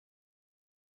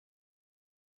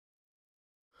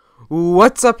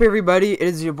What's up, everybody? It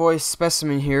is your boy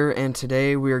Specimen here, and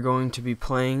today we are going to be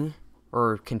playing,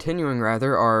 or continuing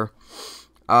rather, our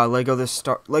Lego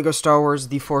Star Wars: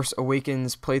 The Force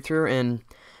Awakens playthrough. And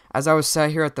as I was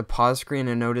sat here at the pause screen,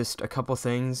 I noticed a couple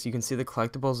things. You can see the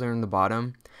collectibles there in the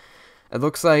bottom. It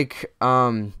looks like,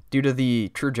 due to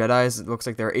the True Jedis, it looks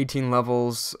like there are 18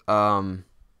 levels, and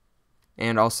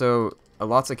also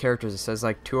lots of characters. It says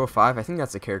like 205. I think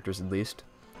that's the characters at least.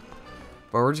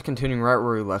 But we're just continuing right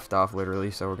where we left off,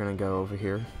 literally, so we're gonna go over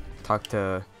here, talk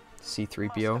to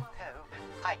C-3PO.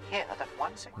 I hear that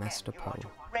once again Master you are to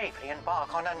Poe. bravely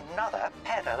embark on another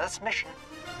perilous mission.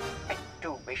 I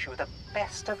do wish you the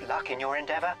best of luck in your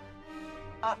endeavor.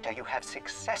 After you have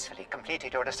successfully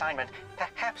completed your assignment,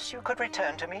 perhaps you could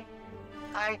return to me.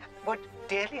 I would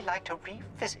dearly like to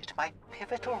revisit my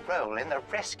pivotal role in the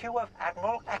rescue of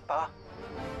Admiral Akbar.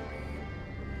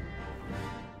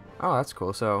 Oh, that's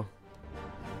cool. So,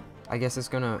 I guess it's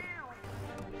gonna...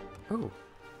 Oh.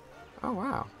 Oh,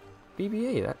 wow.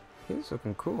 BB-8, that is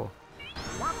looking cool.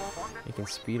 You can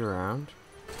speed around.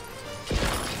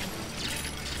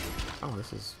 Oh,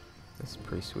 this is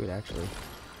pretty sweet, actually.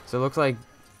 So it looks like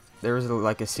there was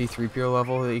like a C-3PO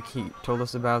level that he told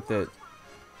us about that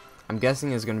I'm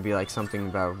guessing is going to be like something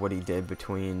about what he did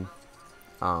between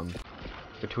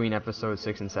episode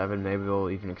 6 and 7. Maybe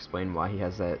we'll even explain why he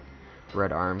has that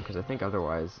red arm, because I think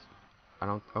otherwise I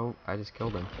don't... Oh, I just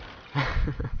killed him.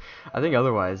 I think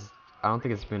otherwise I don't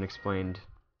think it's been explained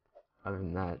other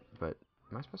than that. But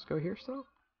am I supposed to go here still?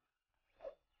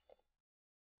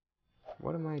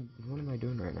 What am I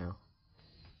doing right now?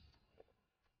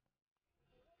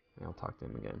 I'll talk to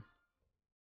him again.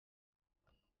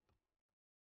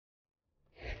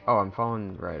 Oh, I'm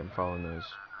following those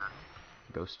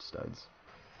ghost studs.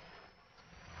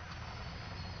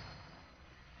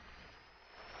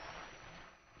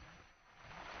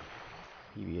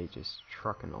 BB-8 just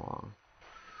trucking along.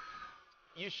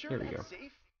 You sure Here we that's go.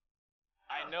 safe?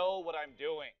 I know what I'm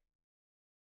doing.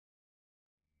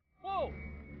 Whoa!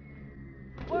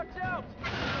 Watch out!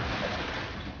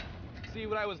 See,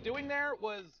 what I was doing there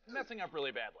was messing up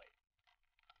really badly.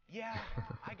 Yeah,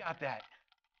 I got that.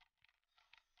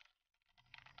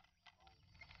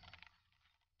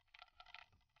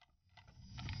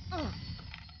 So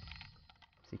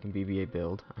you can BB-8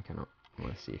 build. I kind of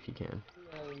want to see if he can.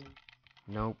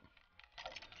 Nope.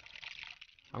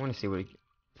 I want to see what he...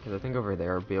 Because I think over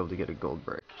there I'll be able to get a gold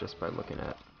brick just by looking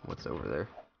at what's over there.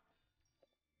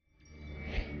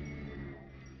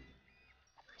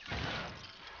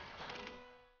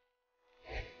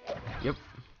 Yep.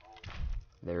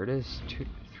 There it is.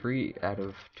 3 out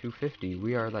of 250.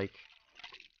 We are like...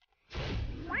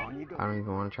 I don't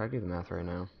even want to try to do the math right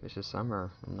now. It's just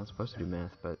summer. I'm not supposed to do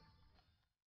math, but...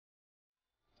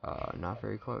 not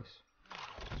very close.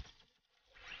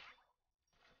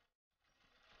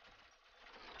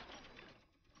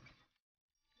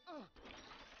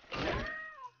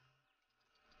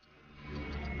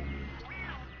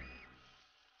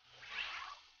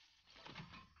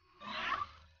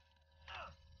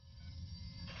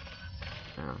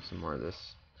 Now, some more of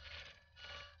this.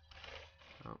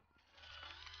 Oh.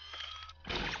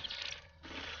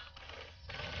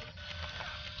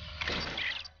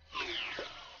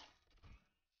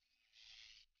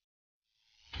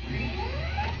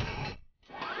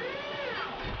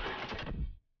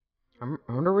 I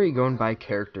wonder where you go and buy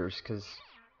characters, because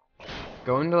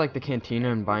going to like the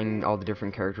cantina and buying all the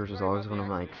different characters was always one of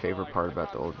my favorite part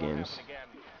about the old games.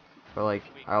 But like,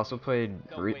 I also played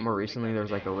more recently.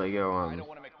 There's like a Lego I don't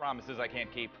want to make promises I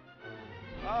can't keep.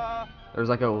 there's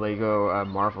like a Lego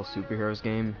Marvel superheroes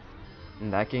game. In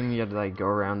that game, you had to like go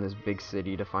around this big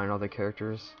city to find all the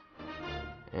characters.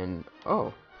 And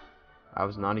oh, I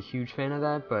was not a huge fan of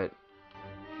that, but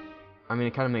I mean,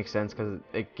 it kind of makes sense because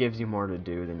it gives you more to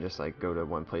do than just like go to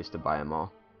one place to buy them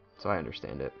all. So I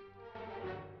understand it.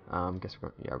 Guess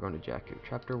we're going to JAKKU.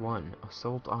 Chapter 1: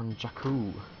 Assault on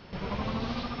JAKKU.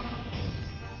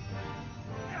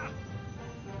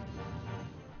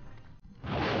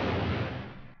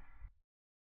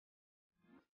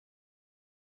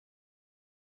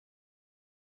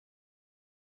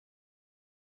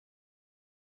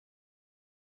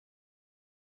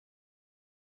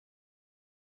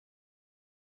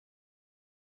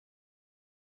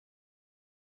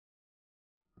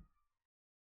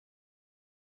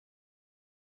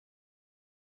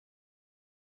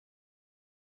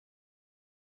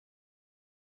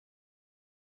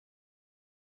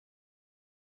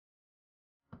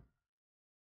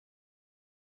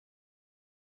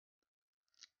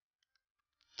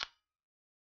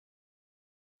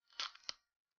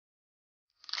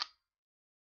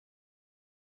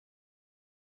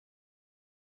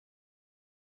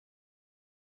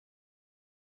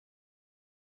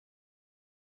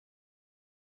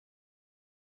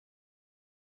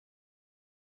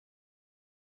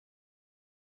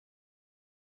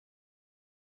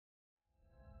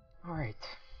 Alright.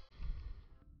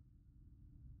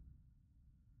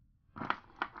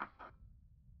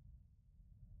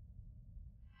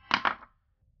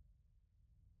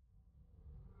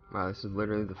 Wow, this is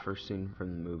literally the first scene from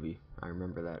the movie. I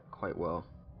remember that quite well.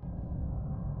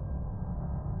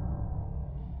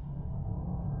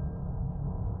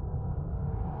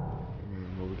 And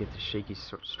then will we get the shaky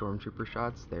stormtrooper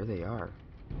shots? There they are.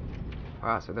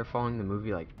 Wow, so they're following the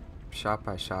movie like shot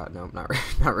by shot. Nope, not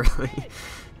not really.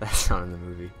 That's not in the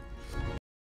movie.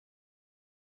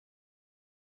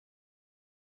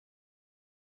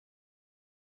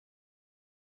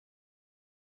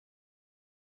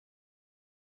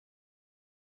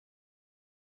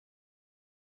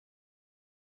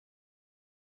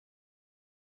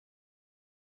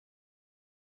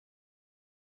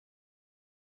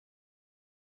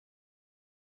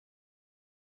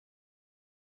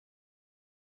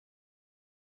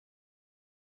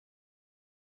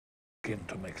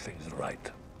 To make things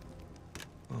right.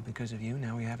 Well, because of you,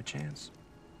 now we have a chance.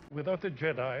 Without the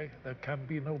Jedi, there can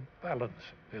be no balance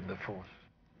in the Force.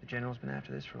 The General's been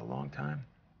after this for a long time.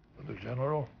 For the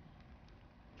General,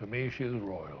 to me, she is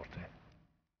royalty.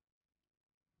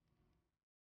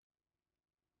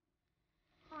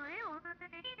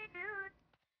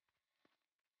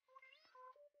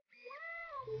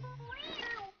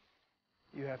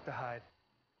 You have to hide.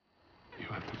 You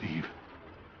have to leave.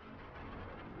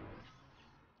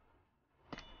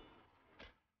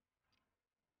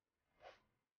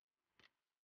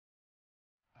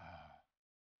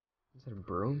 Is that a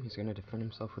broom? He's gonna defend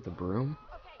himself with a broom?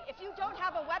 Okay, if you don't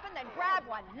have a weapon, then grab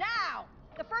one, now!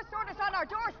 The first order's on our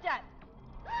doorstep!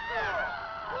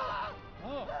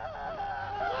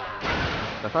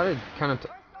 I thought I'd kind of...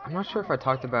 I'm not sure if I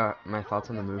talked about my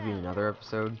thoughts on the movie in another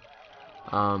episode.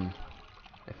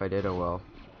 If I did, oh well.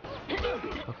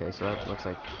 Okay, so that looks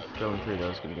like going through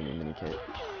those is gonna give me a mini kit.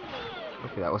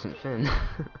 Okay, that wasn't Finn.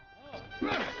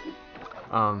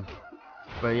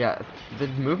 But yeah, the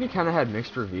movie kind of had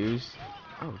mixed reviews.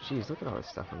 Oh jeez, look at all this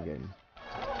stuff I'm getting.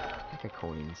 Look at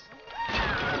coins.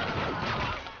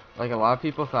 Like, a lot of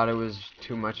people thought it was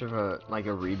too much of a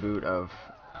reboot of...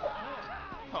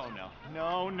 Oh no.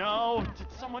 No, no! Did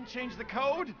someone change the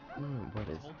code? What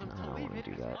is... I don't want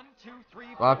to do that.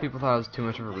 A lot of people thought it was too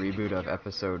much of a reboot of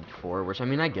Episode 4, which, I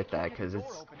mean, I get that, because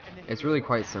it's really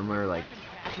quite similar, like...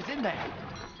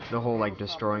 The whole, like,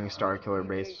 destroying Star Killer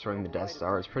base, destroying the Death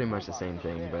Star, is pretty much the same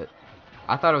thing, but...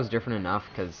 I thought it was different enough,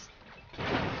 because...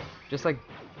 Just, like,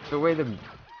 the way the...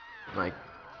 Like,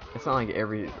 it's not like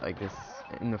every... Like, this...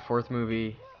 In the fourth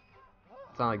movie...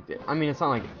 It's not like... I mean, it's not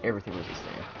like everything was the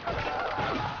same.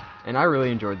 And I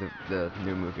really enjoyed the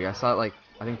new movie. I saw it, like,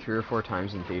 I think 3 or 4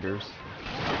 times in theaters.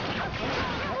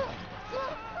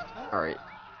 Alright.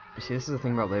 You see, this is the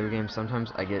thing about Lego games.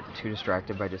 Sometimes I get too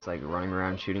distracted by just, like, running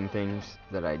around shooting things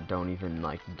that I don't even,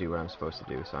 like, do what I'm supposed to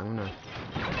do. So I'm gonna...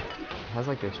 It has,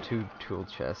 like, those 2 tool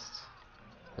chests.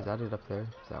 Is that it up there?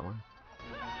 Is that one?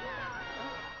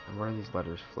 And what are these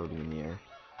letters floating in the air?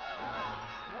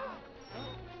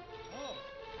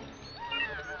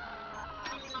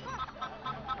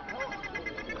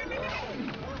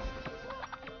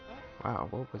 Wow,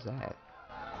 what was that?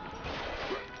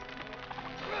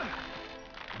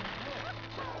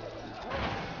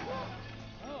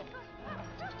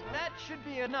 That should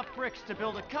be enough bricks to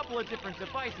build a couple of different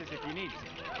devices if you need to.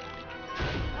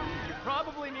 You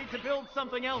probably need to build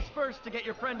something else first to get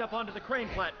your friend up onto the crane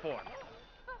platform.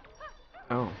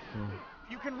 Oh.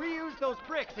 You can reuse those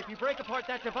bricks if you break apart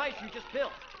that device you just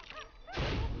built.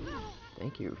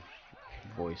 Thank you,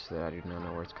 voice that I do not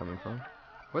know where it's coming from.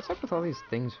 What's up with all these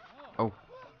things? Oh,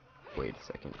 wait a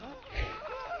second.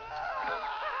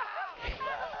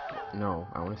 No,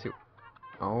 I want to see...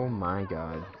 Oh my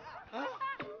god.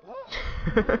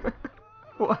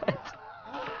 What?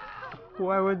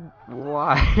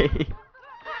 Why?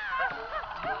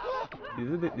 These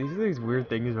are these weird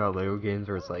things about Lego games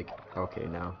where it's like, okay,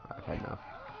 now I've had enough.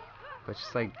 But it's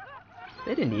just like,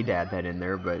 they didn't need to add that in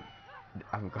there, but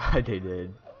I'm glad they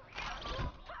did.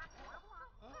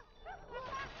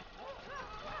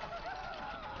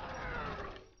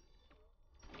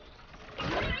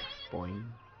 Boing.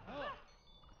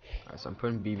 Alright, so I'm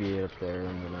putting BB-8 up there, and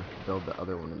I'm gonna build the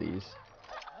other one of these.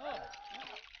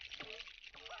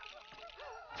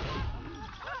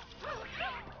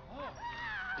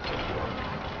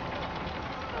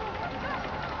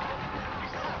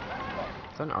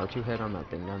 Is that an R2 head on that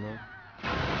thing down there?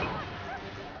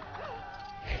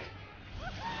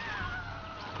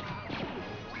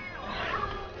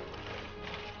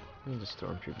 There's a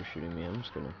stormtrooper shooting me. I'm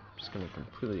just gonna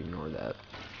completely ignore that.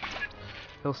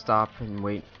 He'll stop and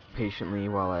wait patiently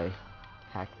while I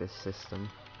hack this system.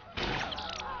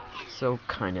 So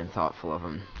kind and thoughtful of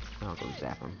him. I'll go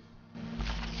zap him.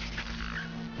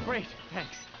 Great,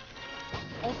 thanks.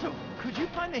 Also, could you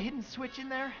find the hidden switch in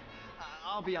there?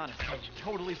 I'll be honest, I'm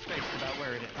totally spaced about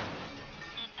where it is.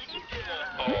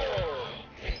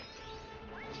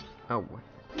 Oh.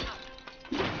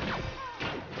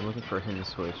 I'm looking for a hidden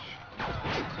switch,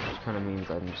 which kind of means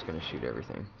I'm just gonna shoot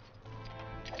everything.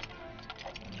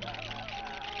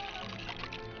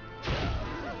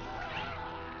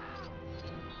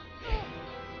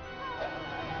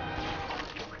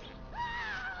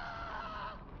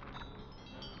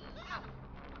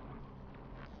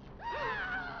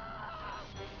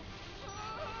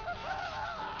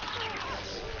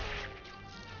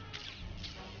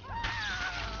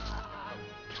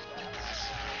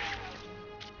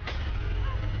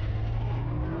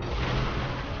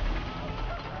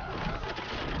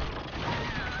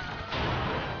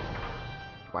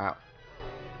 Wow.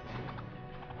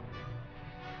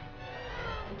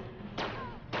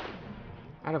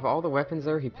 Out of all the weapons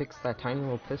there, he picks that tiny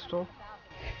little pistol?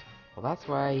 Well, that's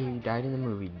why he died in the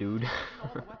movie, dude.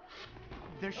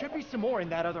 There should be some more in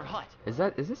that other hut. Is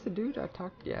this the dude I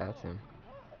talked? Yeah, that's him.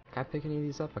 Can I pick any of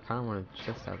these up? I kind of want to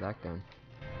just have that gun.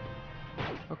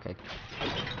 Okay.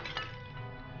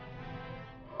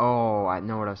 Oh, I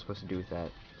know what I was supposed to do with that.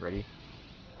 Ready?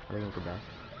 Are they gonna go back?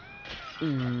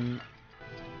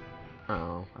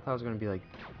 Oh, I thought it was gonna be like,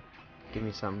 give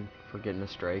me some for getting a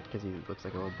strike because he looks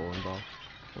like a little bowling ball.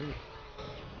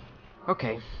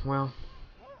 Okay, well.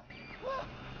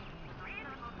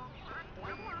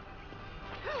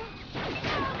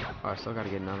 Oh, I still gotta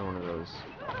get another one of those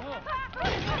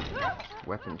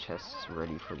weapon chests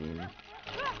ready for the enemy.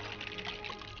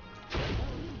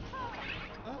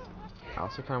 I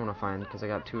also kind of want to find, because I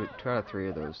got two out of 3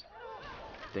 of those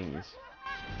thingies.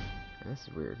 And this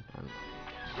is weird.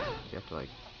 You have to like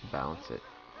balance it.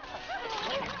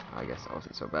 I guess that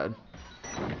wasn't so bad.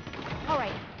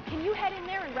 Alright, can you head in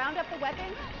there and round up the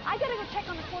weapons? I gotta go check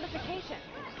on the fortification.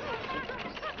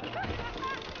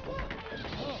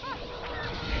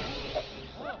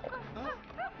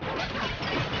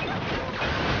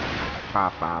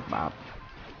 Bop, bop, bop.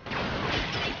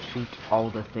 Shoot all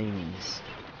the things.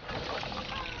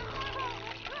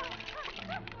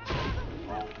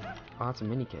 Oh, that's a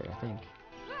mini kit, I think.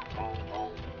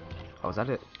 Oh, is that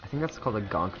it? I think that's called a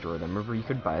gonk droid. I remember you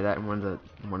could buy that in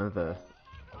one of the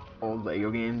old Lego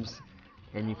games,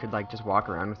 and you could like just walk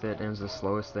around with it, and it was the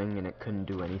slowest thing, and it couldn't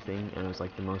do anything, and it was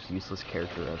like the most useless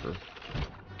character ever.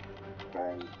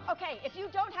 Okay, if you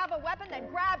don't have a weapon, then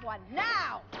grab one,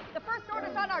 now! The first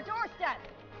order's on our doorstep!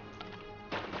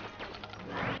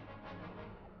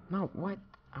 No, what?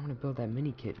 I want to build that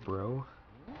mini kit, bro.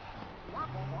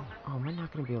 Oh, am I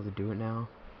not going to be able to do it now?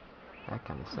 That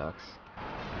kind of sucks.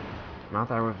 Not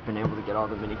that I would have been able to get all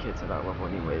the mini kits at that level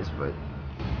anyways, but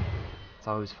it's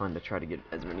always fun to try to get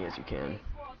as many as you can.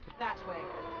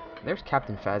 There's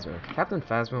Captain Phasma. Captain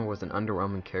Phasma was an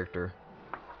underwhelming character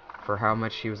for how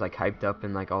much she was like hyped up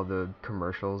in like all the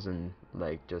commercials and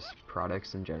like just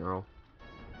products in general.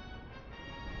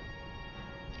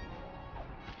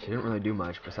 She didn't really do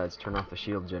much besides turn off the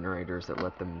shield generators that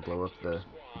let them blow up the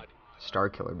Star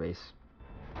Killer base.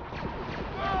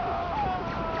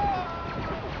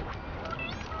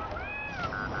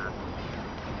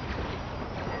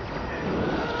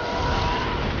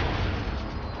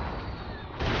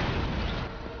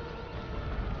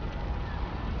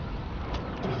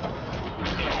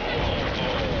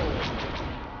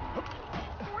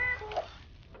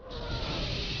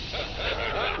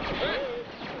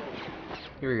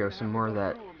 Here we go, some more of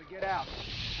that.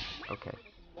 Okay.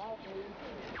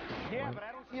 Yeah, but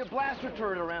I don't see a blaster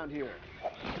turret around here. I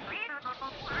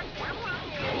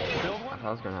thought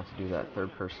I was gonna have to do that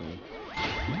third person.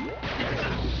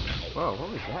 Whoa, what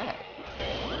was that?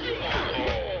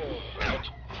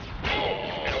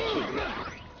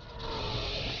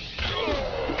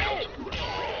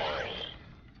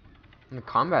 And the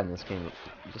combat in this game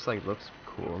just like looks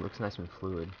cool. It looks nice and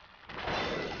fluid.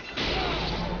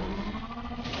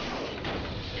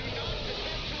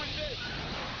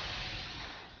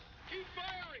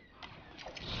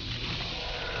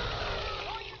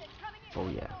 Oh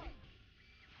yeah.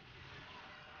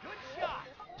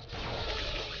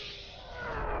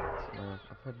 So,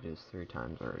 I've had to do this 3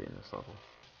 times already in this level.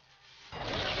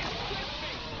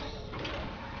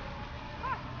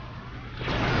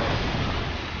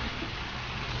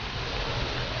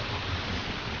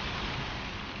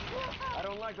 I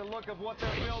don't like the look of what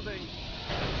they're building.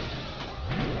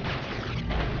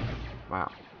 Wow.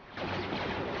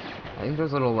 I think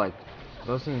those little like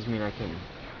those things mean I can.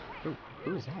 Ooh,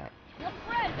 who is that? Your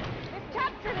friend! They've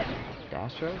captured him!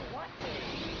 Dastro?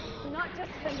 not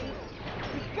just the needle.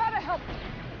 You gotta help me.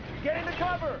 Get into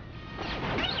cover!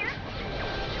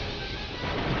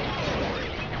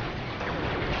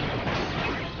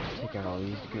 Take out all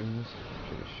these goons.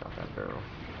 Should have shot that barrel.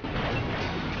 I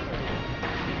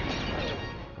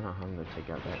don't know how I'm gonna take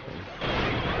out that thing.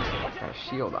 It's got a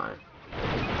shield on it.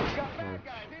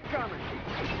 Incoming!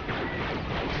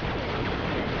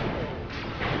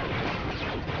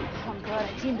 I'm glad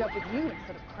I teamed up with you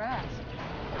instead of Kraz.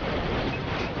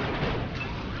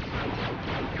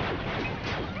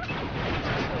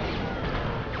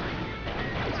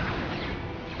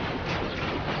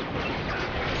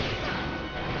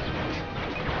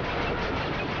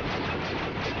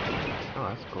 Oh,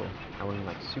 that's cool. I went in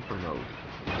like super mode.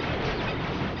 How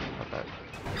about that?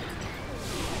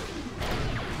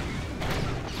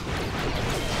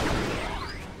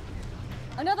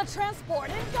 Another transport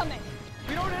incoming!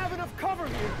 We don't have enough cover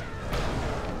here!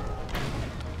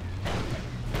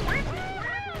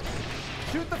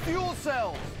 Shoot the fuel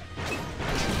cells!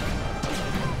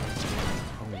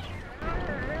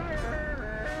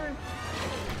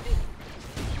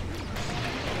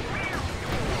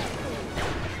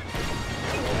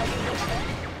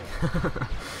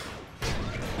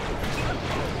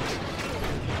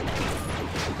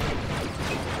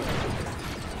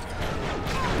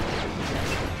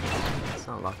 It's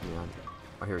not locking me on.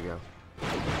 Oh, here we go.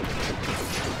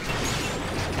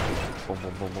 Boom,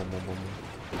 boom, boom, boom, boom, boom.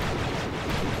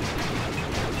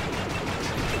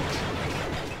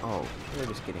 Oh, they're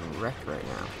just getting wrecked right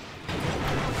now.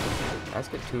 Guys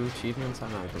get 2 achievements.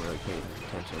 I'm not even really paying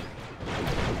attention.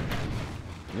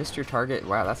 Missed your target.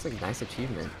 Wow, that's a nice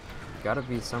achievement. Gotta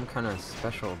be some kind of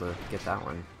special to get that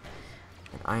one.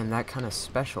 And I am that kind of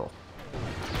special.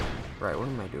 Right, what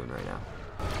am I doing right now?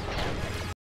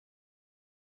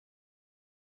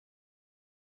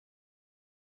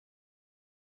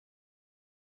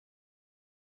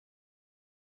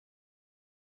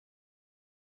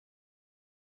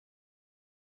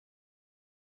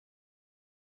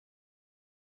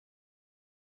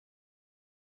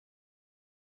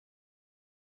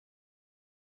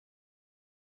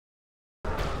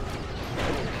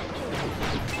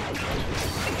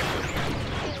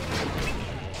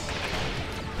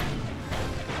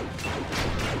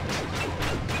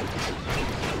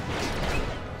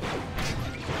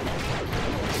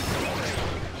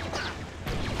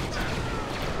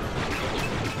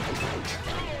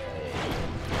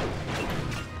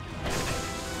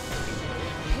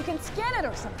 You can scan it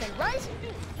or something, right?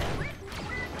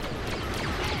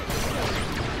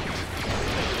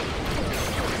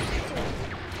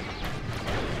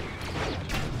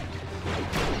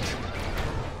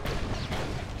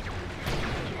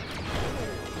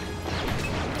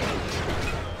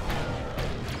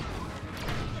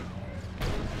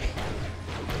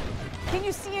 Can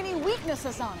you see any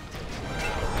weaknesses on it?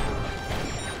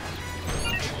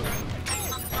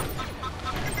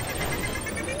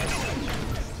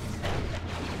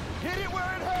 Hit it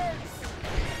where it hurts!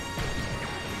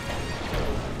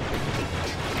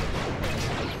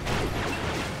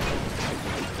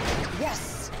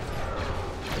 Yes!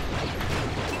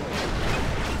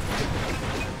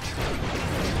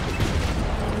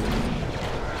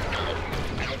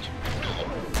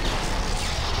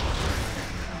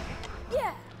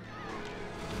 Yeah!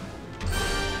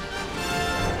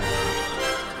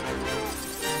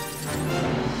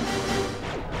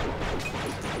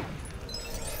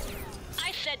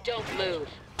 I said don't move.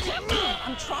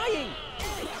 I'm trying! I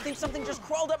think something just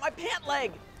crawled up my pant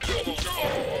leg! Yes!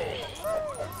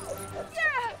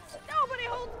 Nobody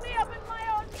holds me up in my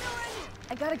own doing!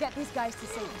 I gotta get these guys to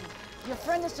safety. Your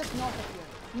friend is just north of here,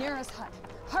 near his hut.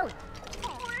 Hurry!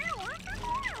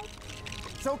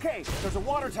 It's okay, there's a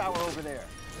water tower over there.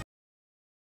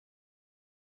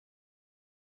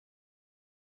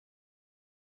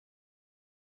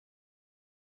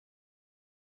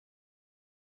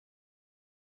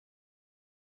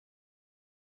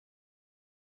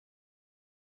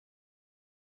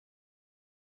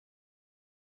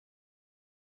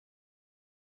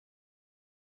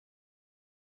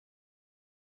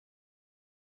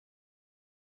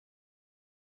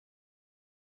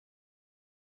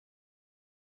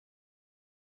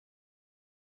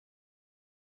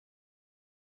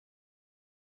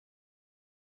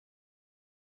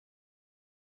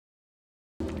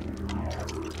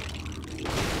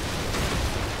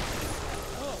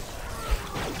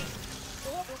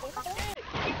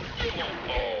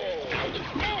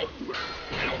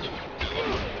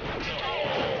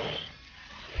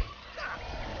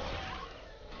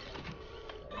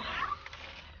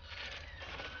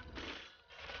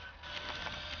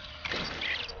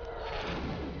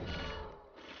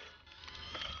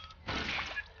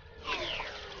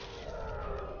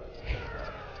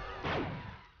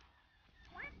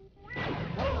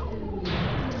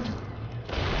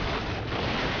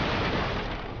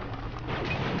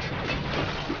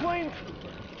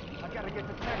 I gotta get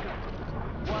to JAKKU.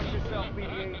 Watch yourself,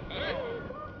 BB-8.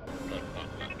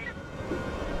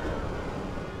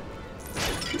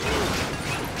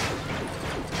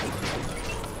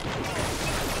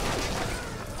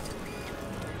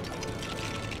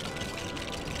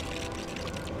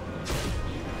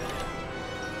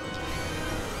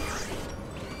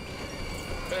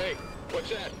 Hey, what's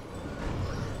that?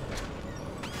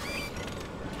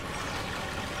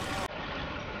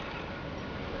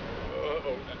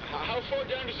 Uh-oh. How far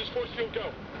down does this force field go?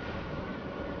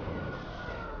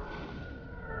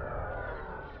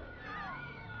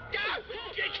 Ah!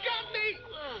 It's got me!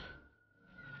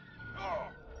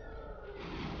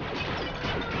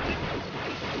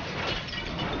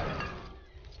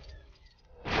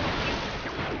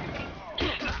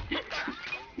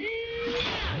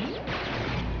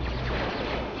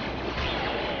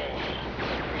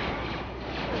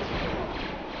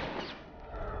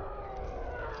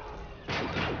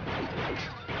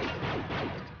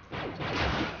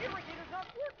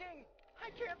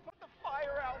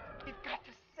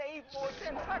 More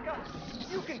Tantaka!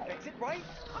 You can fix it, right?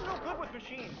 I'm no good with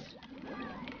machines.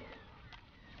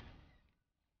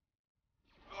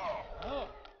 Oh.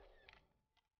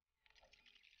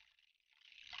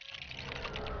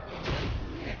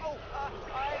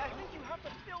 I think you have to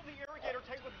fill the irrigator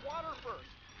tank with water first.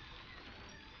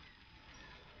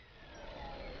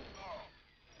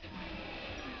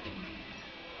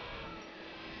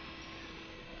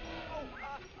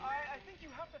 I think you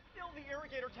have to fill the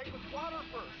irrigator tank with water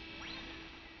first.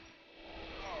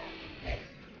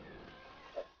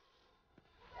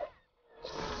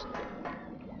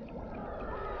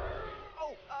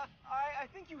 I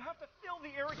think you have to fill the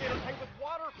irrigator tank with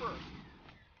water first.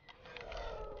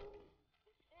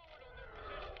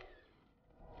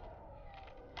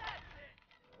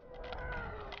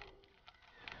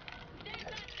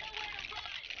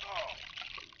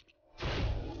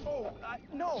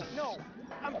 No.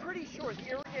 I'm pretty sure the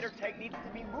irrigator tank needs to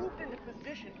be moved into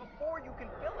position before you can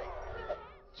fill it.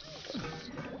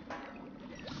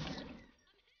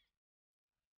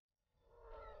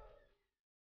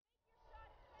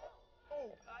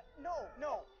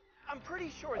 No. I'm pretty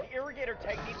sure the irrigator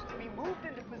tank needs to be moved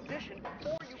into position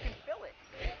before you can fill it.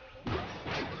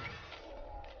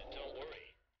 Don't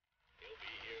worry. He'll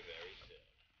be here very soon.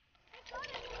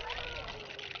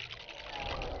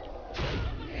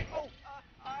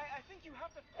 I think you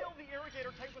have to fill the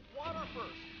irrigator tank with water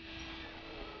first.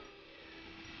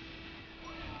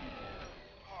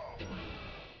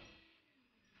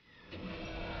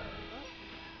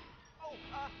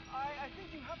 I think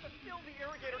you have to fill the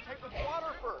irrigator tank with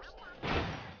water first.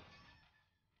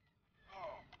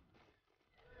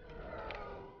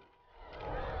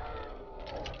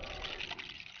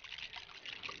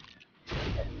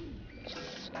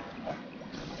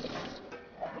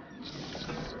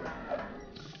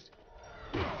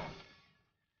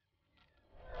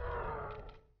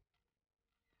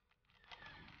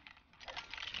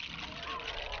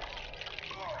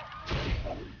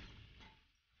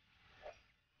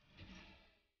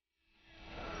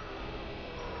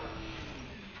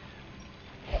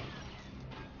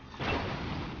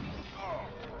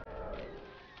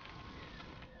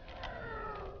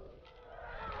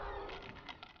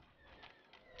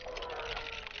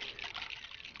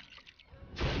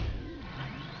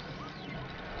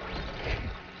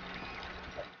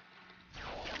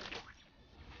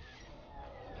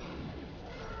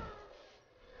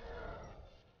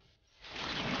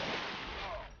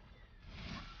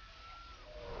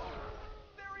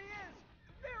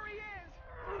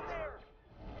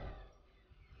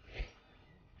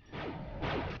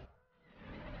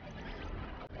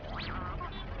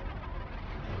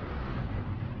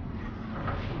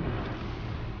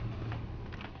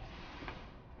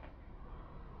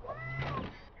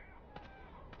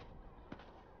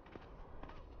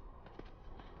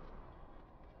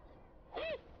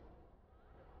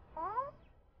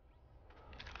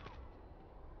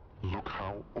 Look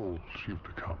how old you've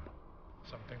become.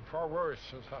 Something far worse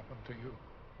has happened to you.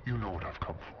 You know what I've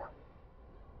come for.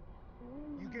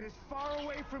 You get as far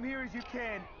away from here as you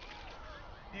can.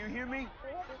 Do you hear me?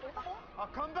 I'll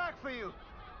come back for you.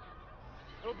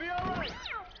 It'll be all right.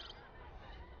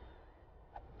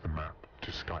 The map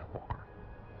to Skywalker.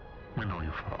 We know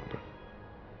you found it.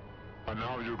 And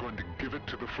now you're going to give it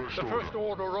to the First Order. The First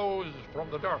Order rose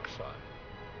from the dark side.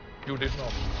 You did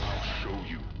not. I'll show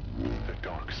you the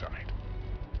dark side.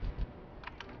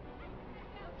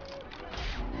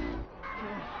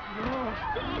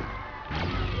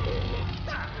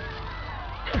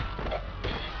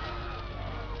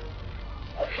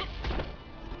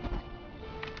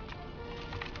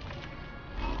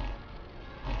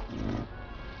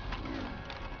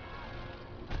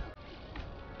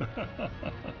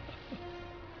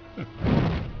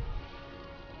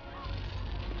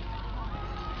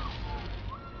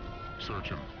 Search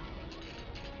him.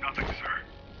 Nothing, sir.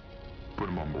 Put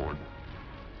him on board.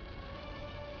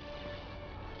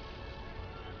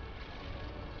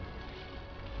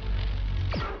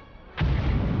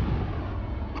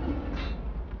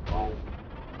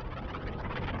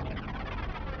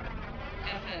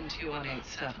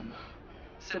 FN-2187.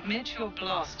 Submit your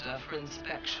blaster for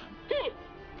inspection.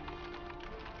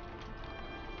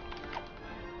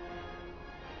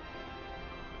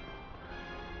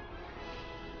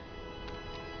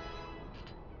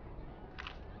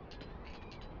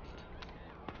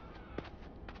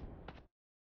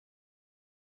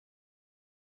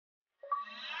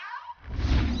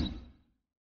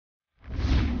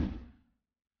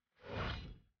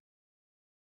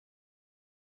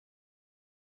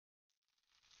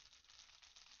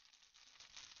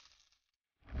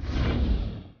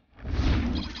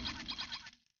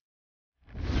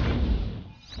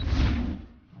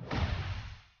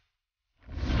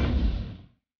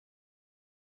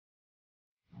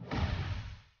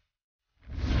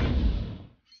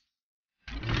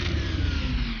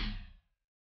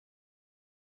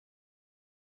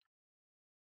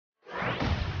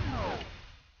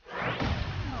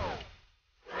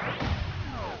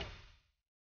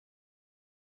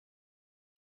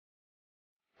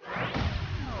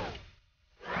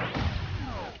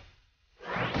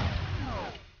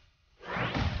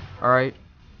 Alright.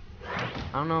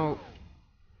 I don't know.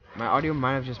 My audio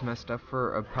might have just messed up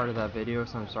for a part of that video,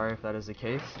 so I'm sorry if that is the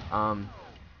case.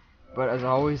 But as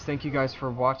always, thank you guys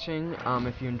for watching.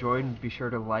 If you enjoyed, be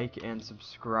sure to like and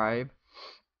subscribe.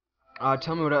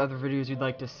 Tell me what other videos you'd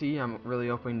like to see. I'm really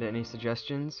open to any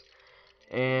suggestions.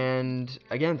 And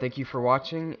again, thank you for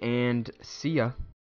watching, and see ya.